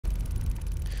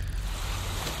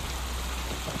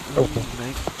Oh my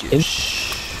In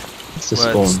gosh. Insta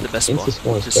Well, it's spawn. the best Insta spawn.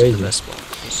 spawn is This is crazy. the best spawn.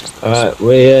 This is the best Alright, spawn.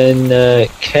 we're in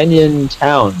Kenyon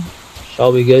Town.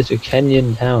 Shall we go to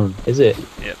Kenyon Town? Is it?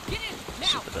 Yep.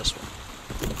 This is the best one.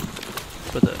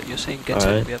 Brother, you're saying get in,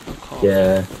 Alright. we have no car.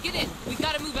 Yeah. Get in. We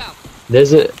gotta move out.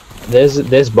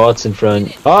 There's bots in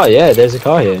front. Oh yeah, there's a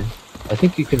car here. I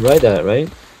think you can ride that, right?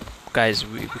 Guys,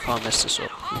 we can't mess this up.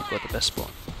 We've got the best spawn.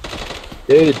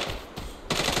 Dude.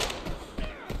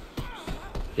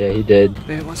 Yeah, he did.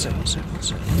 Wait, one sec.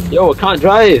 Yo, I can't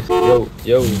drive!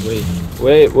 Yo,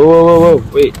 wait, whoa,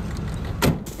 wait.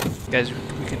 Guys,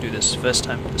 we can do this. First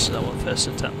time, this is our first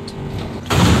attempt.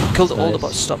 Kill all the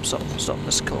bots. Stop.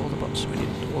 Let's kill all the bots. We need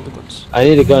all the guns. I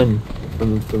need a gun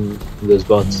from those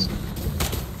bots.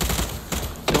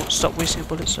 Don't stop wasting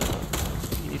bullets, sir.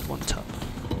 You need one tap.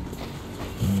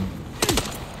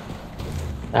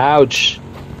 Ouch!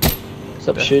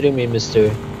 Stop There. shooting me, mister.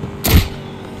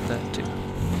 There, too.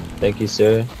 Thank you,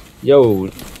 sir. Yo,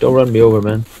 don't run me over,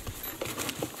 man.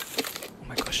 Oh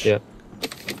my gosh. Yeah.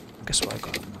 Guess what I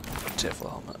got? Tearful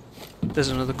helmet. There's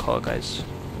another car, guys.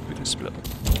 We can split up.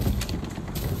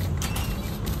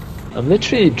 I'm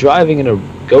literally driving in a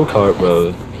go-kart,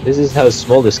 bro. This is how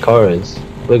small this car is.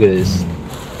 Look at this.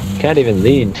 Can't even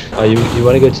lean. Oh, you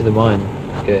want to go to the mine?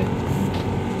 Okay.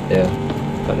 Yeah.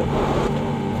 Got it.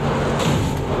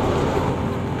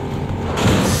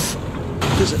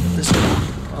 There's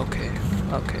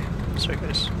okay. Sorry,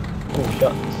 guys. Oh,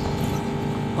 shots.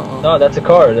 Uh-oh. No, that's a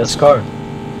car. That's a car.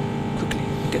 Quickly,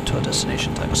 get to our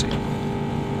destination taxi.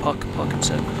 Park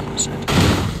inside.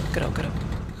 Get out.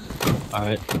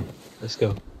 Alright. Let's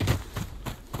go.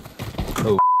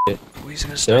 Oh, shit. Oh, he's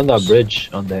gonna They're on that us. bridge,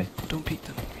 aren't they? Don't peek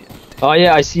them. Oh,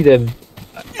 yeah, I see them.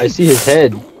 I see his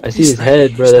head. I see his He's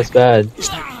head, bro. That's bad.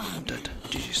 I'm dead.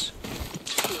 GG's.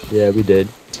 Yeah, we did.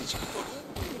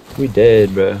 We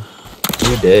did, bro.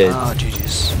 We did. Ah,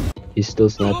 GG's. He's still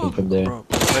sniping from there. Bro,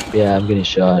 Yeah, I'm getting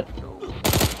shot.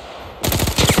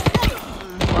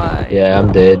 why? Yeah,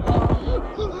 I'm dead.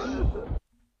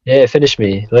 Yeah, finish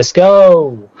me. Let's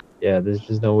go! Yeah,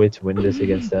 there's no way to win this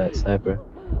against that sniper.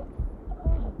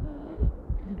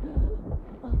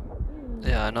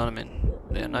 Yeah, I know what I mean.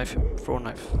 Yeah, knife him. Throw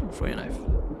your knife.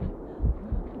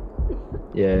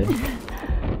 Yeah,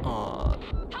 Aw,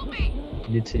 you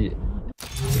need to... You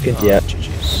can, yeah,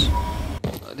 GG's.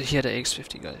 He had an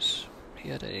X50, guys. He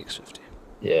had an X50.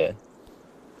 yeah.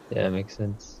 Yeah, makes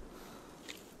sense.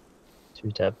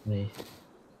 Two tapped me.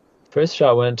 First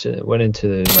shot went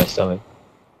into my stomach.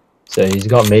 So he's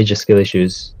got major skill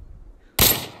issues.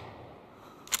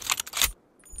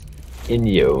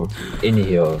 Inyo.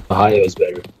 Ohio is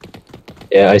better.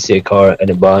 Yeah, I see a car and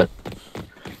a bot.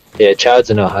 Yeah, Child's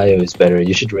in Ohio is better.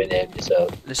 You should rename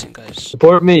yourself. Listen, guys.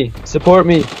 Support me! Support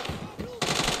me!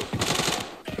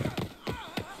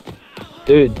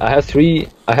 Dude, I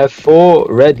have 4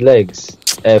 red legs.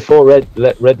 4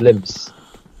 red limbs.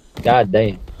 God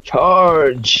damn.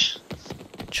 Charge!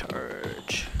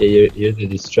 Charge. Yeah, you're the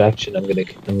distraction. I'm gonna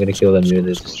kill them. You're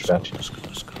the distraction. Let's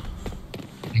go.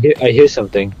 I hear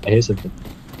something. I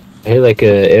hear like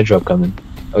a airdrop coming.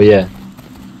 Oh yeah.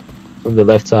 From the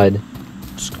left side.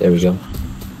 There we go.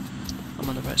 I'm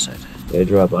on the right side. The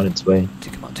airdrop on its way.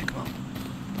 Take him out.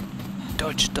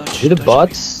 Dodge. Is it the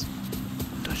bots?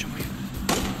 Dodge and weave.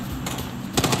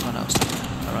 I ran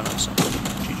out of stuff.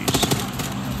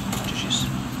 GG's.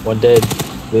 One dead.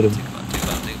 Loot him. Take him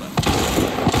out.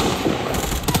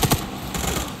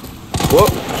 Whoa!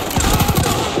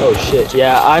 Oh shit!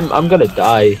 Yeah, I'm gonna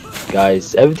die,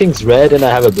 guys. Everything's red and I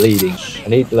have a bleeding. I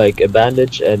need like a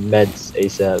bandage and meds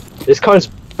ASAP. This car's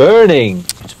burning.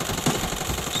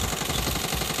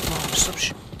 Oh, stop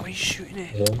shooting. Why are you shooting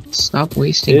it? Yeah. Stop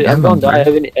wasting Dude, I'm ammo, gonna die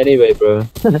bro. anyway, bro.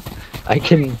 I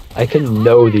can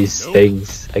know these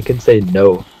things. I can say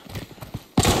no.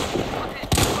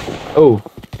 Oh,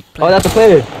 that's a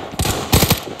player.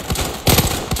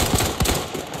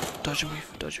 Dodge and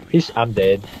weave. I'm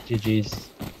dead. GG's.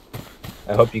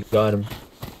 I hope you got him.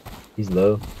 He's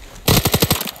low.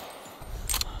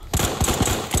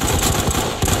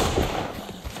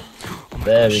 Oh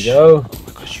There we go. Oh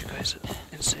my gosh, you guys are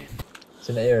insane. It's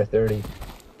an AR-30.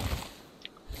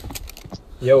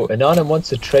 Yo, Anonym wants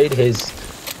to trade his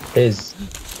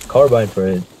carbine for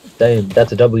it. Damn,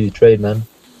 that's a W trade, man.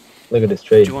 Look at this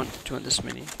trade. Do you want this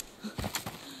mini?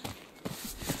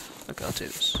 Okay, I'll take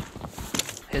this.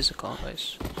 Here's the car,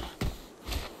 guys.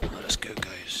 Oh, let's go,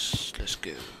 guys. Let's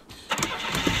go.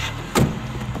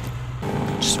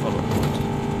 Just follow the road.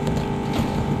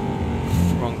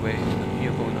 Wrong way.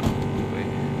 You're going the wrong way.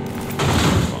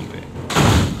 Wrong way.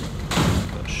 Oh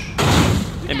my gosh.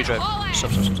 Let me drive.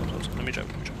 Stop. Let me drive.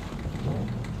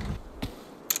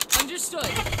 Understood.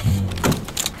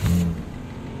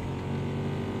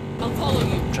 I'll follow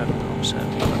you. Driving the wrong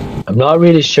side. I'm not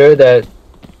really sure that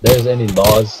there's any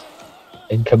laws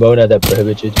in Kimona that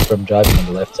prohibit you from driving on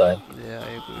the left side. Yeah, I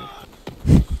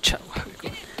agree. Chat, where are we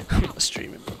going? I'm not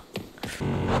streaming,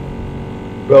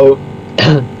 bro.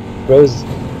 Bro's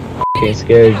getting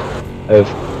scared of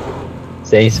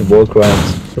saying some war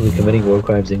crimes, probably committing war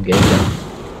crimes in game now.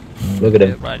 Look at Yeah,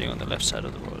 him. riding on the left side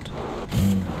of the road.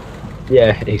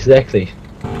 Yeah, exactly.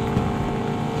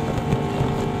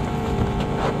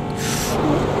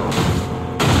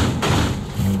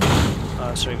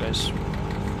 Sorry guys.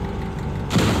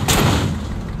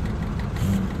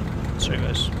 Sorry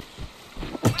guys.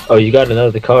 Oh, you got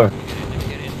another car.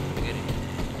 Get in.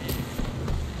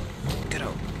 Get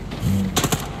out.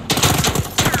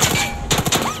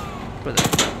 Brother.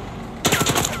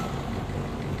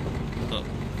 Oh.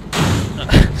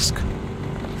 Let's go.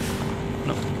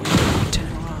 No, turn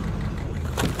around. Oh my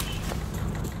gosh.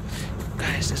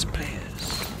 Guys, there's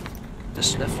players.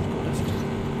 Just left, go left.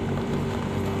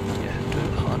 Yeah, do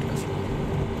it hard left.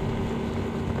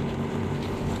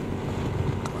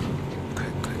 Come on.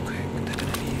 Quick. They're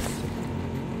gonna leave.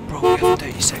 Bro, we have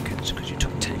 30 seconds because you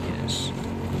took 10 years.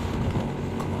 Bro,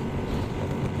 come on.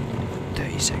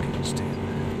 30 seconds, dude.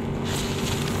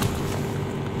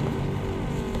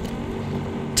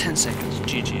 10 seconds,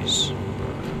 GG's.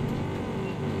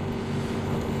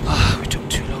 Ah, we took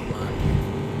too long, man.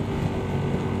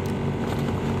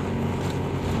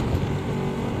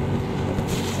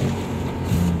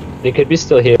 They could be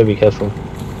still here, be careful.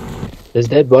 There's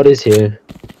dead bodies here.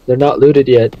 They're not looted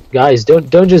yet. Guys, don't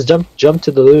just jump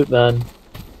to the loot, man.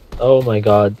 Oh my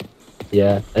god.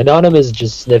 Yeah. Anonymous is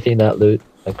just sniffing that loot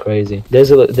like crazy.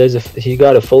 He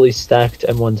got a fully stacked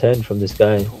M110 from this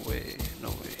guy. No way.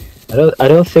 I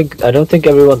don't think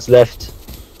everyone's left.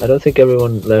 I don't think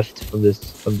everyone left from this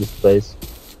place.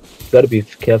 Gotta be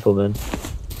careful, man.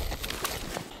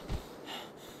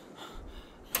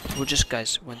 We'll just,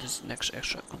 guys, when this next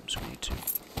extra comes, we need to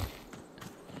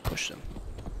push them.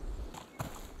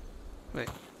 Wait.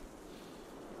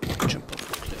 Jump off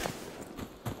the cliff.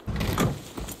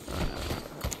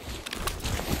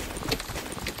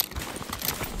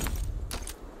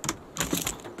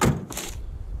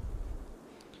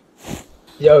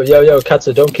 Yo,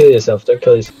 Katsu, don't kill yourself.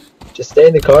 Just stay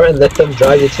in the car and let them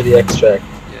drive you to the extract.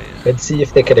 Yeah. And see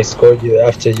if they can escort you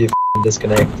after you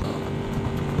disconnect.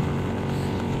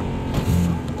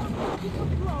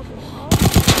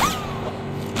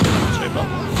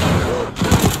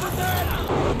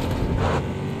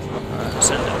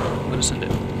 Send it. I'm gonna send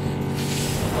it.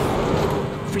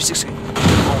 360.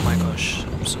 Oh my gosh,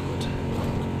 I'm so good.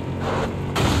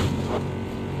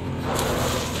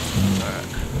 Alright.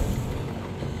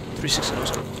 360,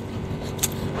 let's go.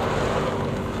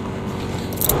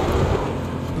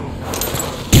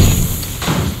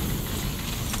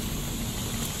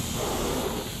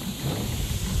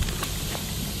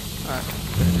 Alright,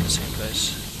 gonna do the same, guys.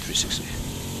 360.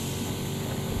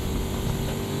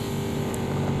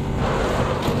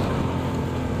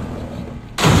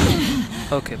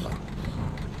 Okay, bro.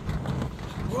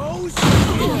 Rose!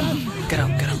 Get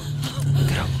out.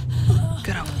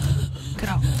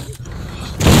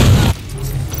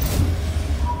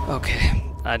 Okay,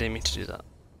 I didn't mean to do that,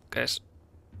 guys.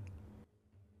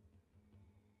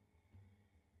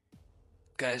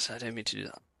 I didn't mean to do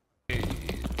that.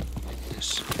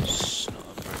 This is not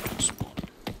a very good spawn.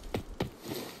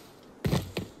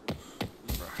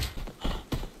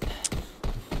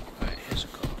 Alright, here's a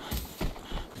car.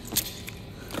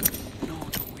 No,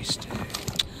 don't waste it.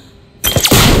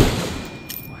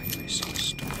 Why are you wasting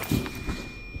stuff?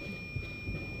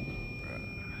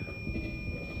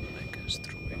 Like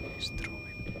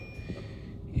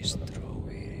he's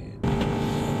throwing.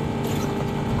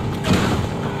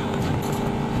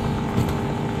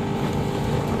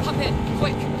 Hop in,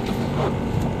 quick!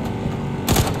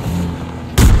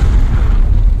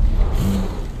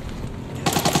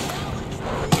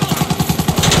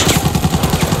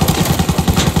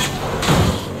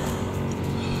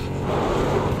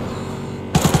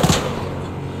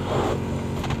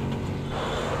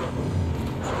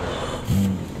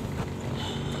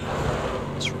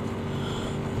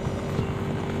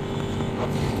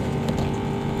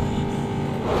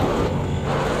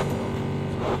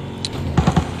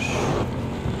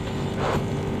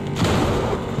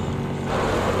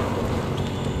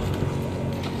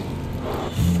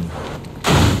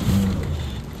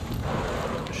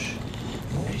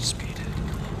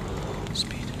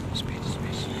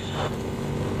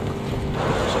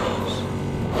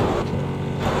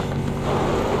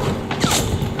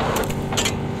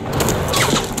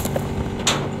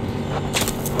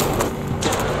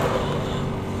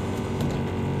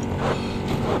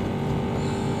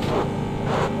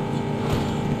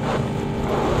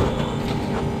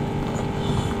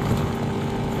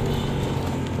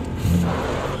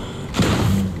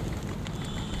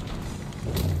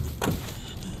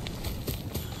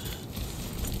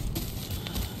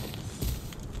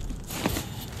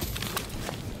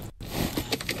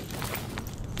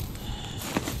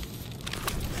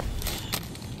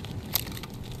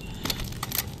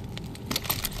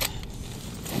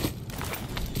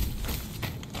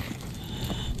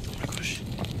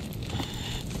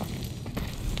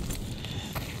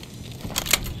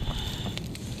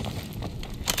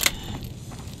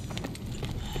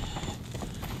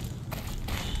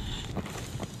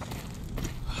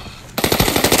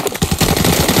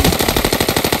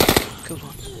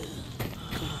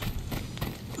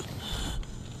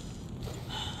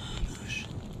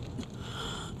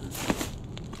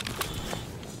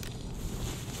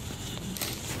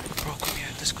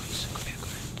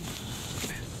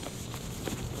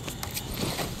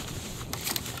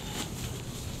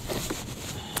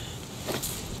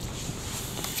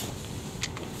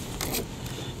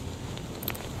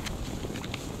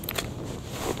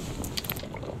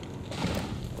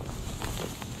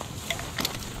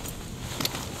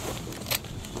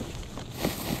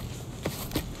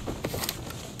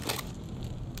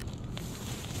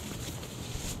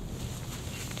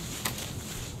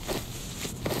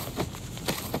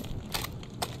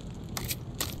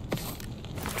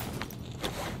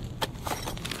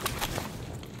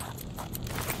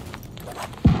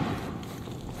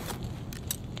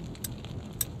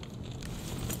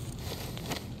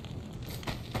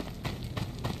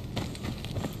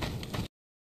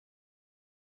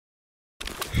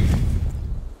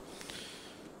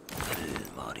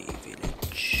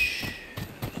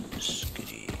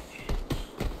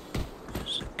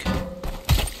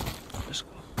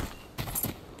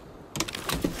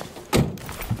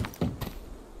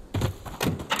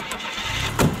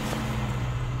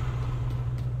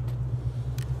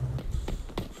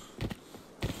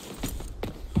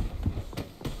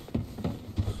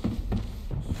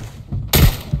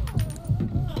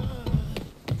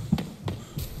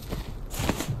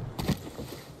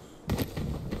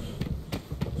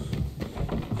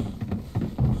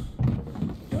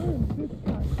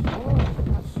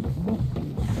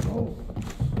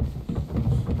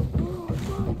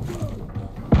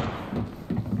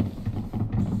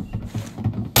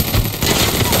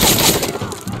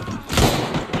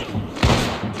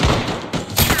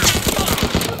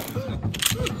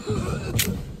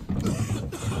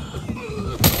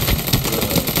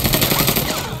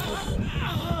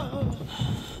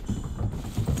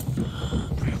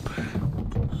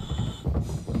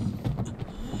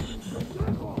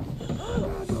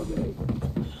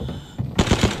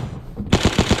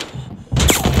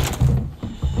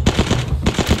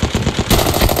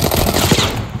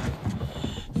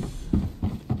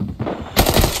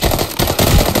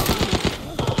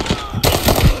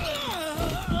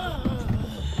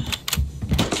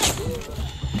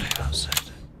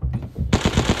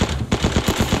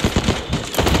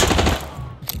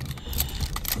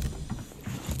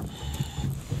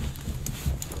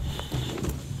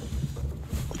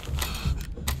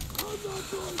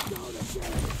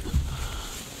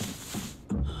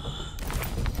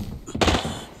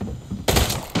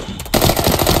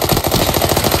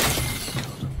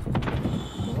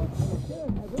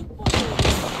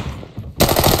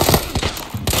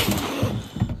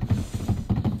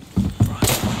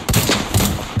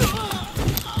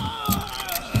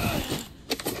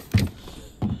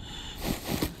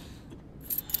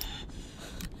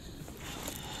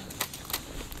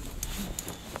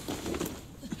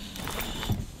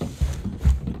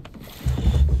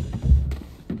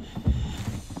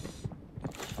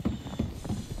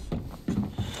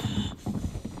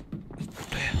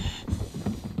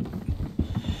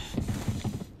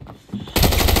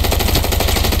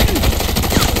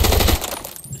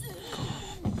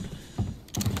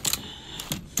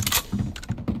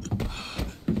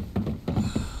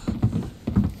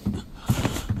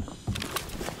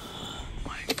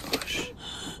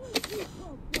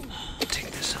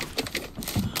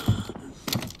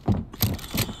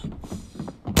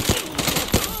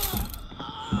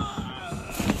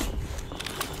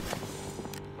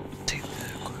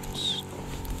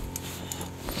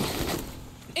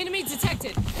 Enemy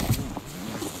detected.